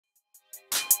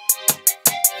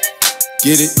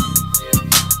Get it?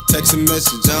 Text a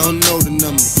message, I don't know the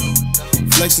number.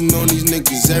 Flexing on these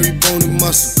niggas, every bone and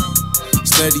muscle.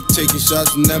 Steady taking shots,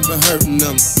 never hurting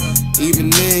them. Even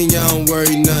then, y'all don't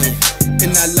worry nothing.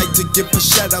 And I like to give a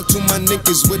shout out to my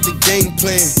niggas with the game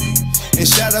plan. And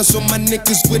shout outs on my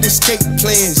niggas with escape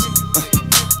plans.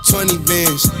 20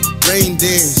 bands, rain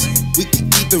dance. We can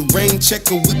either rain check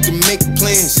or we can make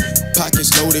plans.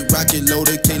 Pockets loaded, rocket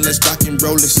loaded, okay, let's rock and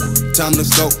roll this. Time to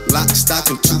go, lock, stock,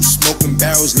 and two smoking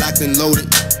barrels locked and loaded.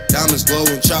 Diamonds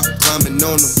glowing, chop climbing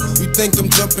on them. You think I'm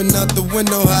jumping out the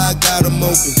window, how I got them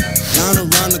open. Line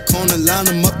around the corner, line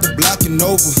them up the block and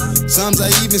over. Sometimes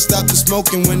I even stop the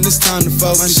smoking when it's time to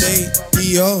focus. My shade,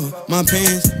 Dior, my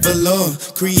pants, velour.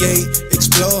 Create,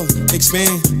 explore,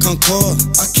 expand, concord.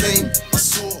 I came, I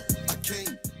saw.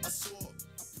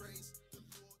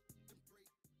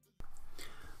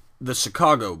 The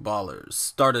Chicago Ballers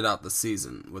started out the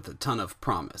season with a ton of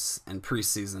promise and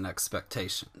preseason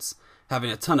expectations. Having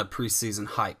a ton of preseason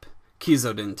hype,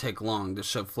 Kezo didn't take long to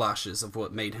show flashes of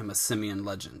what made him a simian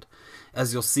legend.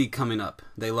 As you'll see coming up,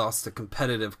 they lost a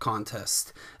competitive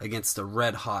contest against a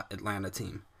red-hot Atlanta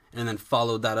team, and then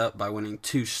followed that up by winning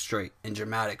 2 straight in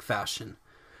dramatic fashion,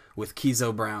 with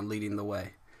Kezo Brown leading the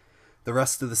way. The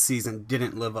rest of the season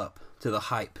didn't live up to the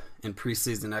hype and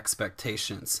preseason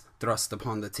expectations thrust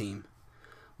upon the team.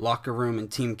 Locker room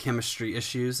and team chemistry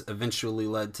issues eventually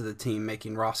led to the team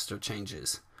making roster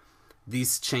changes.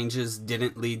 These changes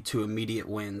didn't lead to immediate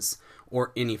wins,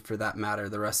 or any for that matter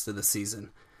the rest of the season,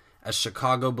 as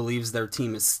Chicago believes their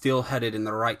team is still headed in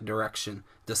the right direction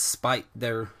despite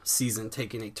their season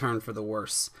taking a turn for the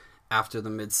worse after the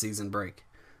midseason break.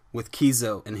 With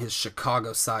Kezo and his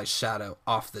Chicago-sized shadow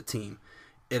off the team,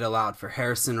 it allowed for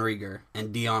Harrison Reiger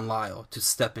and Deon Lyle to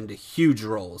step into huge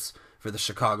roles for the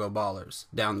Chicago Ballers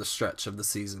down the stretch of the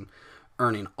season,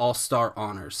 earning All-Star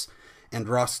honors and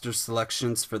roster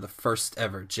selections for the first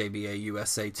ever JBA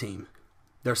USA team.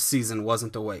 Their season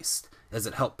wasn't a waste, as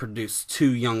it helped produce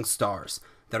 2 young stars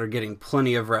that are getting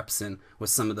plenty of reps in with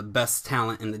some of the best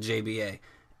talent in the JBA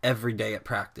every day at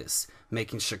practice,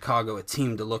 making Chicago a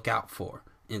team to look out for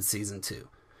in Season 2.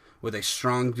 With a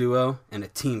strong duo and a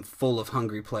team full of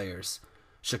hungry players,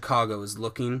 Chicago is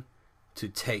looking to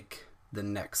take the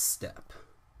next step.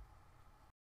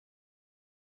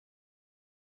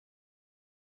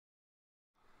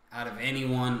 Out of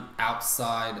anyone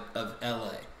outside of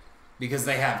LA, because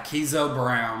they have Kezo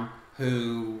Brown,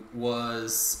 who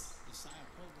was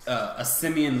a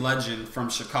simian legend from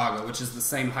Chicago, which is the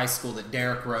same high school that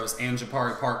Derrick Rose and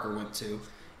Jabari Parker went to,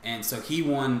 and so he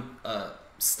won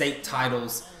state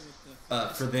titles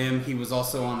for them. He was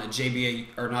also on a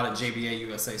JBA, or not a JBA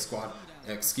USA squad,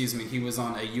 excuse me, he was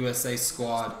on a USA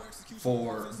squad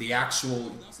for the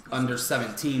actual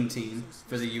under-17 team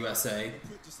for the USA,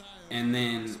 and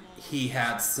then he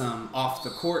had some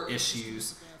off-the-court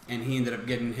issues, and he ended up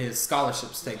getting his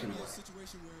scholarships taken away.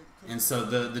 And so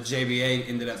the JBA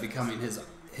ended up becoming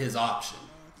his option.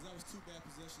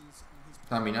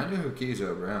 I mean, I know who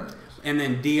Kezo Brown is. And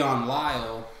then Deon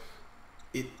Lyle,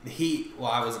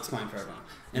 I was explaining for everyone.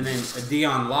 And then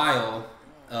Deon Lyle,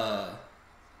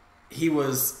 he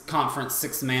was Conference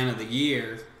 6th Man of the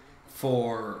Year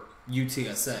for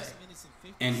UTSA.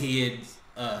 And he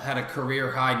had a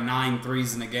career-high 9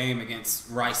 threes in a game against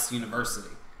Rice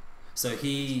University. So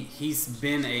he's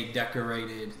been a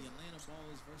decorated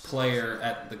player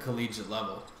at the collegiate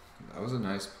level. That was a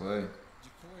nice play.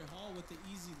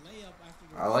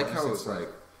 I like how it's like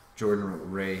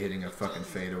Jordan Ray hitting a fucking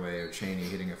fadeaway, or Chaney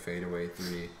hitting a fadeaway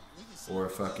 3, or a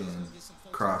fucking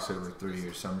crossover 3,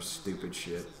 or some stupid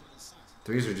shit.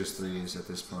 3s are just 3s at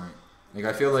this point. Like,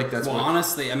 I feel like that's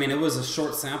honestly, I mean, it was a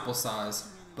short sample size,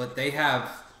 but they had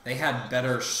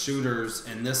better shooters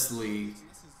in this league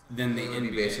than the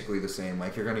NBA. Basically the same.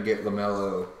 Like, you're gonna get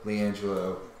LaMelo,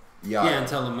 LiAngelo, yeah,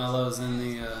 until LaMelo's in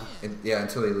the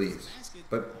until he leaves.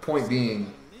 But point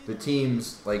being, the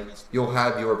teams, like, you'll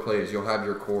have your players, you'll have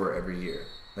your core every year.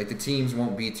 Like, the teams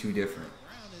won't be too different.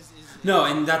 No,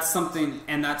 and that's something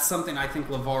I think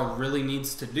LeVar really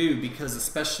needs to do, because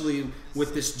especially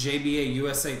with this JBA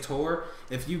USA tour,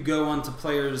 if you go onto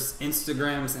players'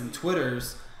 Instagrams and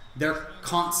Twitters, they're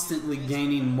constantly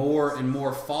gaining more and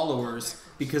more followers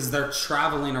because they're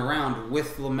traveling around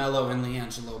with LaMelo and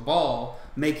LiAngelo Ball,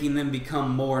 making them become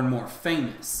more and more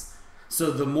famous. So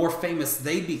the more famous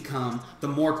they become, the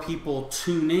more people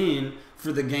tune in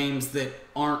for the games that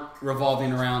aren't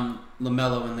revolving around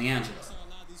LaMelo and LiAngelo.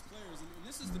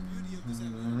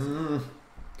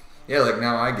 Yeah, like,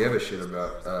 now I give a shit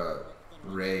about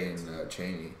Ray and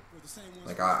Chaney.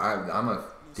 Like, I'm a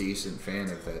decent fan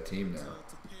of that team now.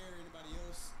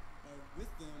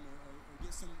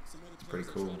 pretty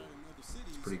cool.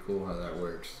 It's pretty cool how that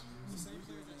works.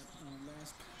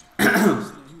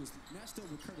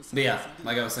 But yeah,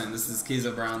 like I was saying, this is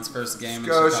Kezo Brown's first game.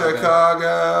 Go in Chicago.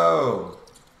 Chicago!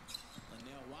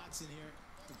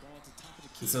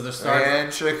 So they're starting.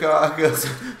 And Chicago.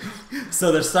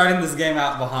 So they're starting this game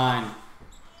out behind,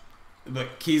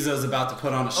 but Kezo's about to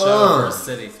put on a show for his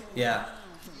city. Yeah.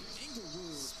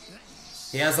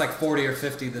 He has like 40 or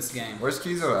 50 this game. Where's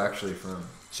Kezo actually from?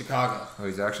 Chicago. Oh,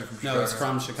 he's actually from Chicago? No, he's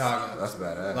from Chicago. That's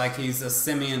badass. Like, he's a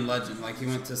Simeon legend. Like, he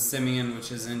went to Simeon, which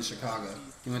is in Chicago.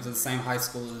 He went to the same high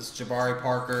school as Jabari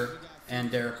Parker and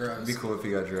Derrick Rose. It'd be cool if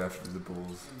he got drafted to the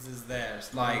Bulls. This is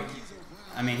theirs. Like,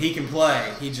 I mean, he can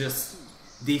play. He just,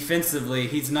 defensively,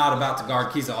 he's not about to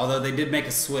guard Kezo, although they did make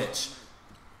a switch.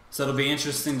 So it'll be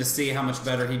interesting to see how much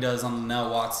better he does on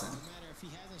Lenell Watson.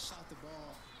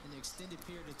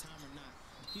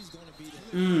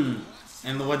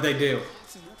 And what they do.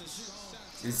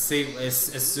 And see, as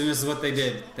soon as what they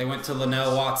did, they went to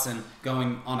Lenell Watson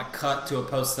going on a cut to a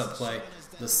post-up play.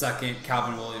 The second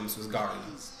Calvin Williams was guarding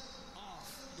him.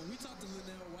 We talked to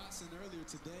Lenell Watson earlier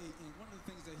today, and one of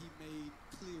the things that he made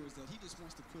clear is that he just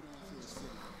wants to put on for his city.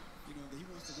 You know, that he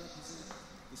wants to represent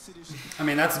the city of Chicago. I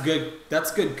mean, that's good.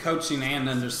 That's good coaching and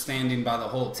understanding by the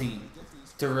whole team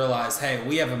to realize, hey,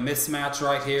 we have a mismatch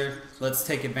right here. Let's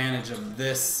take advantage of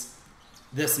this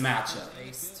matchup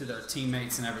to their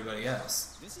teammates and everybody else.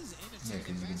 Yeah,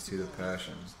 because you can see the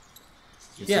passion.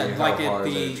 Yeah, like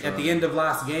at the end of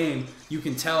last game, you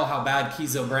can tell how bad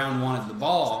Kezo Brown wanted the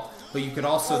ball, but you could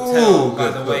also tell by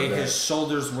the way his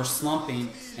shoulders were slumping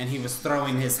and he was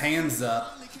throwing his hands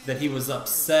up that he was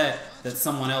upset that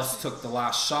someone else took the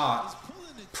last shot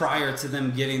prior to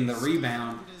them getting the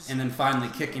rebound and then finally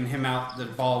kicking him out the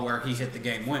ball where he hit the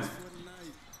game winner.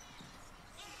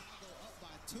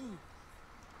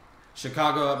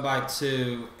 Chicago up by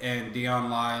 2, and Deon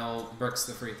Lyle bricks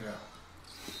the free throw.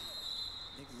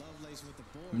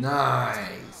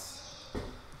 Nice. Yeah.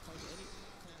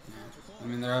 I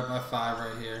mean, they're up by 5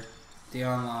 right here.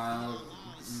 Deon Lyle,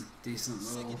 decent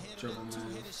little dribble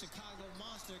move.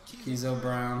 Kezo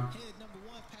Brown.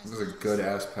 This was a good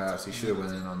ass pass. He should have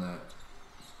went in on that.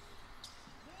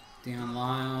 Deon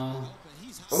Lyle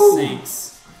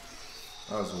sinks.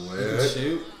 That was Good lit.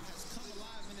 shoot.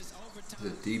 The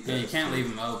deep. Yeah, you can't leave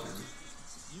him open.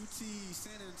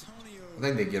 I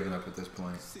think they've given up at this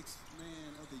point.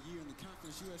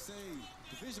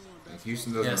 Like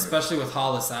Houston doesn't. Yeah, especially with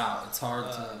Hollis out, it's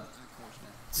hard to.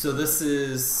 So this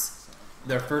is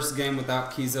their first game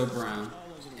without Kezo Brown,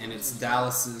 and it's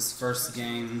Dallas's first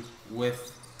game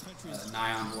with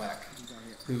Nyan Weck,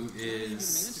 who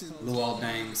is Luol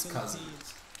Deng's cousin.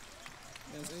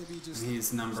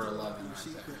 He's number 11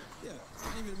 right there.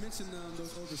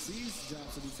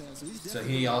 So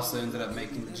he also ended up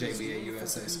making the JBA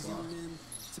USA squad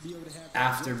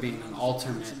after being an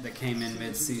alternate that came in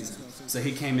mid-season. So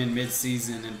he came in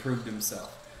mid-season and proved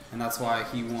himself, and that's why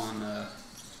he won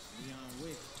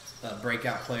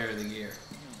Breakout Player of the Year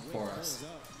for us.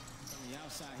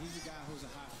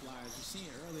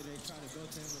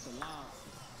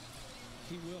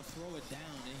 He will throw it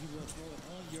down, and he will throw it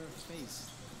on your face.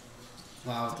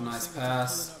 Lyle with a nice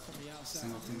pass.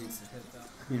 Singleton needs to hit that.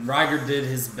 I mean, Reiger did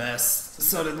his best.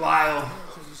 So did Lyle.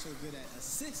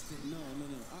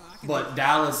 But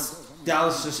Dallas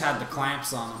just had the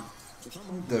clamps on him.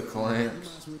 The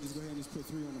clamps.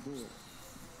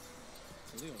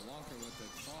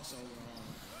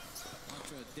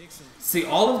 See,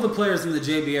 all of the players in the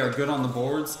JBA are good on the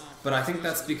boards, but I think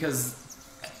that's because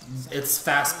it's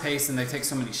fast-paced and they take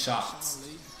so many shots.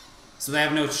 So they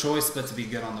have no choice but to be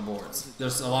good on the boards.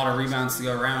 There's a lot of rebounds to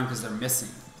go around because they're missing.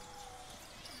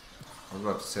 I was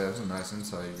about to say, that was a nice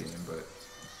inside game, but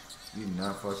you did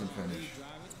not fucking finish.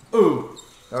 Ooh.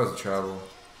 That was a travel.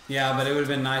 Yeah, but it would have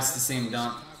been nice to see him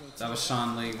dunk. That was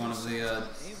Sean Lee, one of the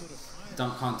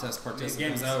dunk contest participants. The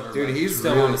game's over. Dude, he's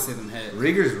still really, want to see them hit.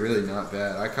 Reiger's really not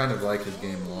bad. I kind of like his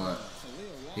game a lot.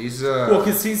 He's well,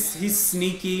 because he's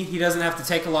sneaky. He doesn't have to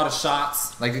take a lot of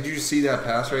shots. Like, did you see that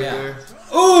pass right there?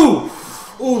 Ooh,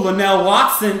 Lenell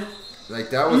Watson. Like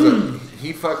that was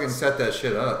he fucking set that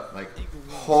shit up. Like,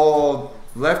 hold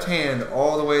left hand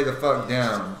all the way the fuck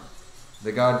down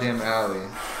the goddamn alley,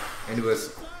 and it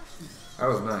was that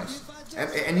was nice.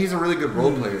 And he's a really good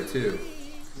role player too.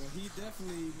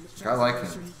 I like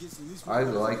him. I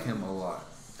like him a lot.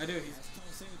 I do.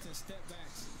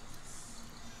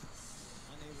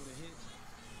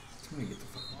 Let me get the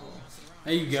fucking ball.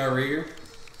 There you go, Reiger.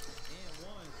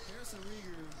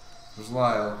 There's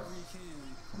Lyle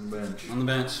on the bench. On the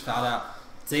bench, fouled out.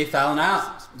 See, fouling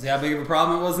out. See how big of a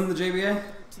problem it was in the JBA?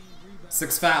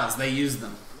 6 fouls. They used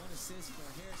them.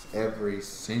 Every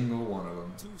single one of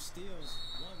them. 2 steals,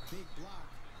 1 big block.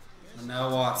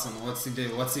 Lenell Watson, what's he do?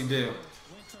 Wintrust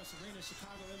Arena,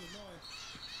 Chicago, Illinois.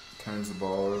 Turns the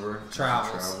ball over.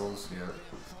 Travels. Yeah.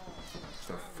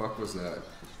 The fuck was that?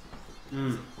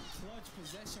 Clutch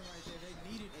possession right there. They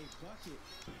needed a bucket.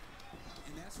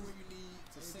 And that's where you need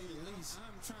to say the least.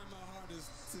 I'm trying my hardest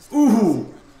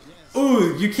to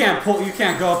Ooh, you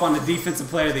can't go up on the defensive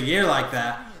player of the year like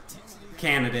that.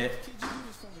 Candidate.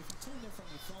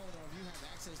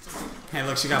 Hey,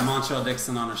 look, she got Montreal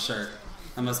Dixon on her shirt.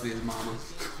 That must be his mama.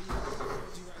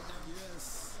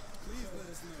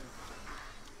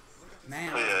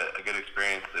 Man. Really a good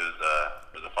experience. It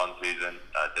was a fun season.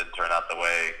 Didn't turn out the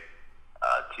way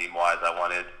team-wise I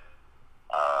wanted.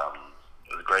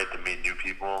 It was great to meet new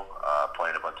people, play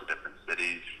in a bunch of different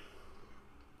cities.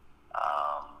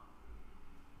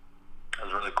 It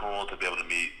was really cool to be able to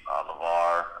meet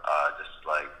LeVar, just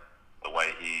like the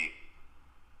way he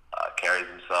carries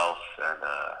himself, and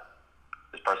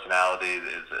his personality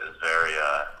is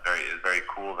very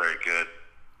cool, very good.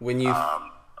 When you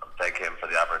Thank him for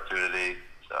the opportunity.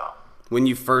 So when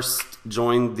you first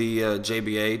joined the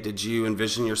JBA, did you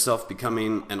envision yourself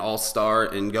becoming an all-star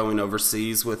and going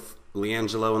overseas with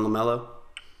LiAngelo and LaMelo?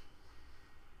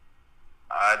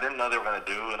 I didn't know they were going to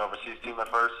do an overseas team at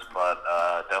first, but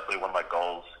definitely one of my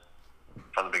goals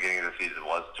from the beginning of the season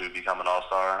was to become an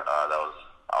all-star. That was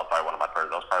probably one of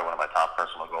my top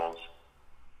personal goals.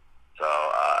 So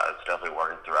it's definitely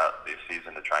working throughout the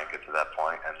season to try and get to that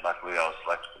point. And luckily, I was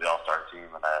selected for the All-Star team,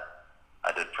 and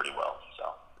I did pretty well.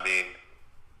 So I mean,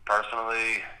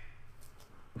 personally,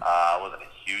 I wasn't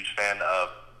a huge fan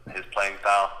of his playing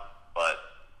style, but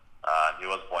he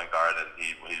was point guard, and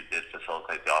he did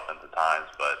facilitate the offense at times.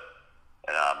 But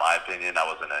in my opinion, I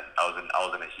wasn't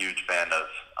a huge fan of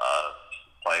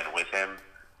playing with him,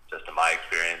 just in my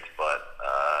experience. But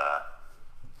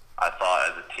I thought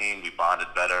as a team we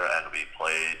bonded better and we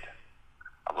played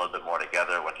a little bit more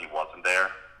together when he wasn't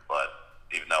there. But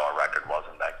even though our record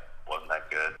wasn't that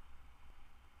good,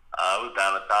 it was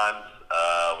down at times.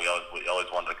 We always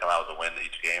wanted to come out with a win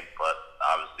each game, but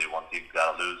obviously one team's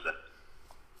got to lose, and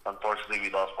unfortunately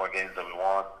we lost more games than we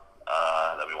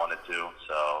wanted to.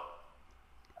 So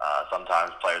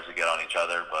sometimes players would get on each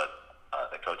other, but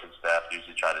the coaching staff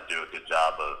usually try to do a good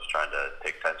job of trying to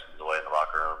take tensions away in the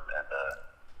locker room and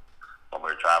when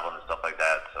we were traveling and stuff like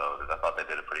that. So I thought they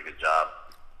did a pretty good job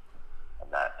in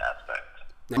that aspect.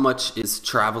 How much is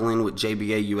traveling with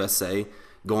JBA USA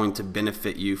going to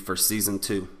benefit you for season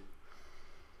 2?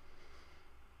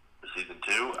 For season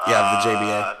 2? Yeah, the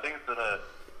JBA. I think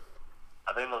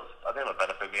it'll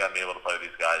benefit me. I'll be able to play with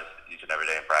these guys each and every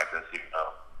day in practice, even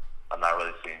though I'm not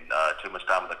really seeing too much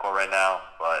time on the court right now.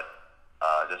 But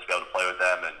just be able to play with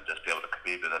them and just be able to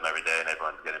compete with them every day, and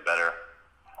everyone's getting better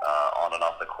on and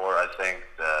off the court, I think.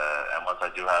 And once I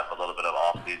do have a little bit of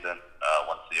off season,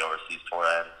 once the overseas tour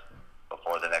ends,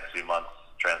 before the next few months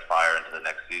transpire into the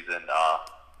next season,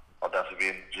 I'll definitely be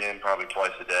in the gym probably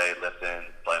twice a day, lifting,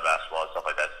 playing basketball, stuff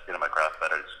like that, just getting my craft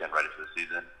better, just getting ready for the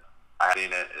season. I've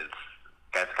seen it.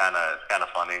 It's kind of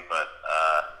funny, but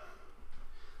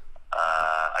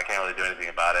I can't really do anything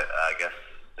about it. I guess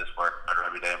just work harder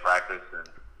every day in practice and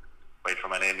wait for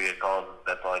my name to get called.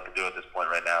 That's all I can do at this point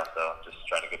right now. So just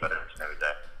trying to get better each and every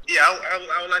day. Yeah,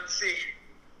 I would like to see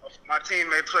my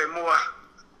teammate play more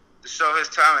to show his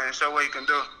talent and show what he can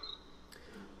do.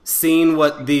 Seeing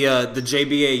what the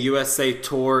JBA USA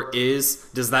tour is,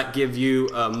 does that give you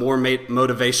more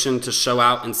motivation to show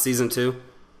out in season 2?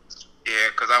 Yeah,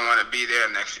 because I want to be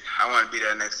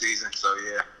there next season. So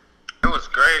yeah, it was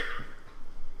great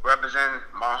representing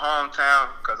my hometown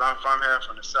because I'm from here,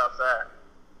 from the South Side.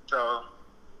 So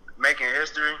making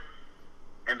history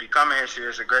and becoming history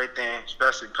is a great thing,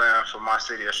 especially playing for my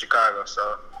city of Chicago.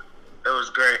 So it was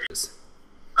great.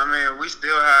 I mean, we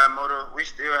still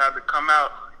have to come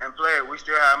out and play. We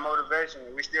still have motivation.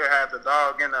 We still have the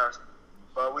dog in us,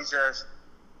 but we just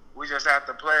have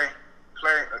to play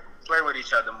with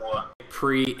each other more.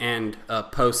 Pre and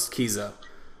post Kezo.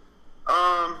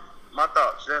 My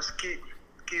thoughts, just keep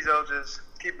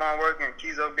on working.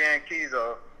 Kezo being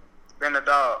Kezo, been a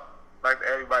dog like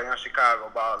everybody on Chicago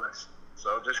Ballers.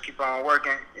 So just keep on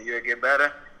working, and you'll get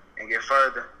better and get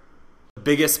further. The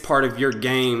biggest part of your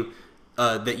game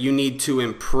that you need to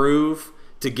improve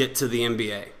to get to the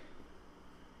NBA?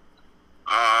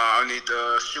 I need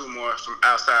to shoot more from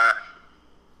outside.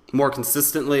 More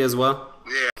consistently as well?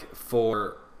 Yeah.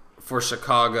 For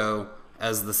Chicago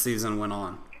as the season went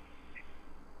on?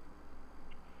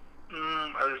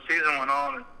 As the season went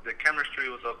on, the chemistry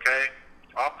was okay.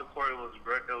 Off the court, it was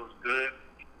great. It was good.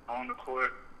 On the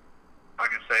court, I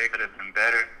can say it could have been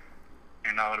better.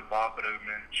 You know, the ball could have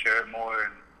been shared more,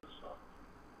 and so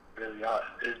really,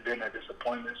 it's been a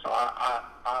disappointment. So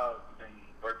I've been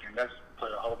working. That's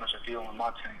put a whole bunch of fuel on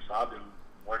my tank. So I've been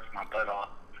working my butt off.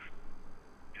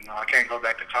 You know, I can't go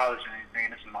back to college or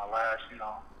anything. This is my last,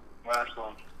 last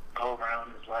little go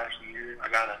around this last year. I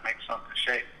gotta make something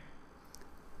shake.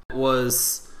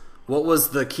 What was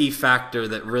the key factor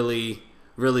that really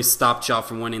stopped y'all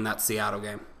from winning that Seattle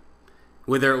game?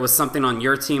 Whether it was something on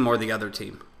your team or the other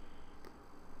team.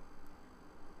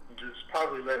 Just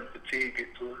probably letting fatigue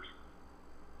get to us.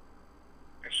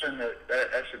 It shouldn't have,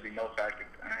 that should be no factor.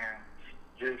 And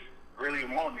just really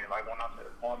wanting it. Like when I said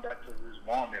going back to just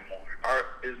wanting it more.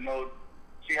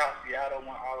 See how Seattle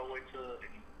went all the way to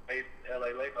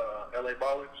LA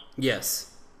Ballers?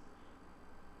 Yes.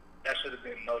 That should have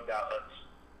been no doubt us.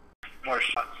 More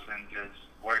shots and just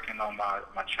working on my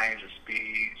change of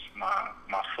speeds,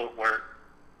 my footwork,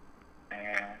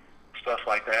 and stuff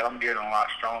like that. I'm getting a lot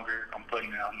stronger. I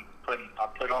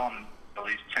put on at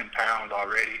least 10 pounds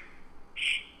already.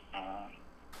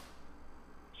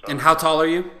 And how tall are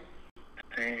you?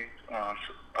 I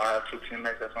have 2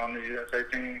 teammates that's on the USA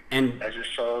team, and that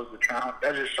just shows the talent.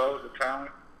 That just shows the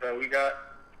talent that we got,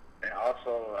 and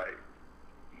also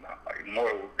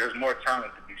more. There's more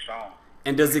talent to be shown.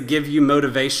 And does it give you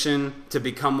motivation to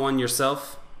become one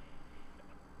yourself?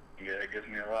 Yeah, it gives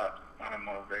me a lot of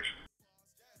motivation.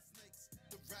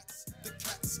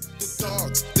 The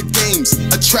dogs, the games,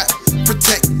 a trap,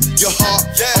 protect your heart.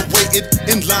 Awaited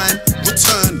in line,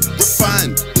 return,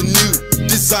 refine the new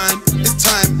design. It's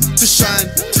time to shine,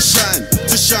 to shine,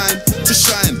 to shine, to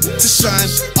shine, to shine.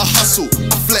 I hustle,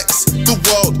 I flex, the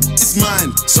world is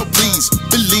mine. So please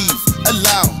believe,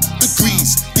 allow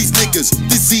degrees. These niggas,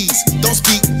 disease, don't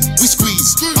speak, we squeeze.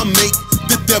 I make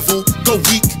the devil go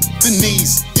weak, the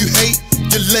knees. You hate,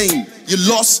 you're lame, you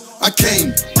lost, I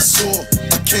came, I saw,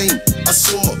 I came, I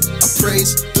saw. I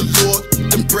praise the Lord,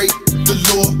 then break the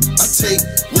law. I take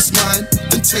what's mine,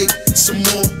 then take some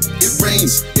more. It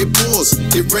rains, it pours,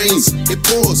 it rains, it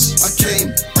pours. I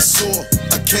came, I saw,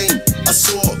 I came, I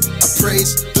saw. I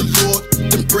praise the Lord,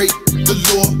 then break the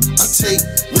law. I take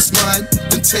what's mine,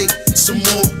 then take some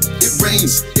more. It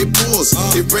rains, it pours,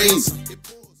 it rains.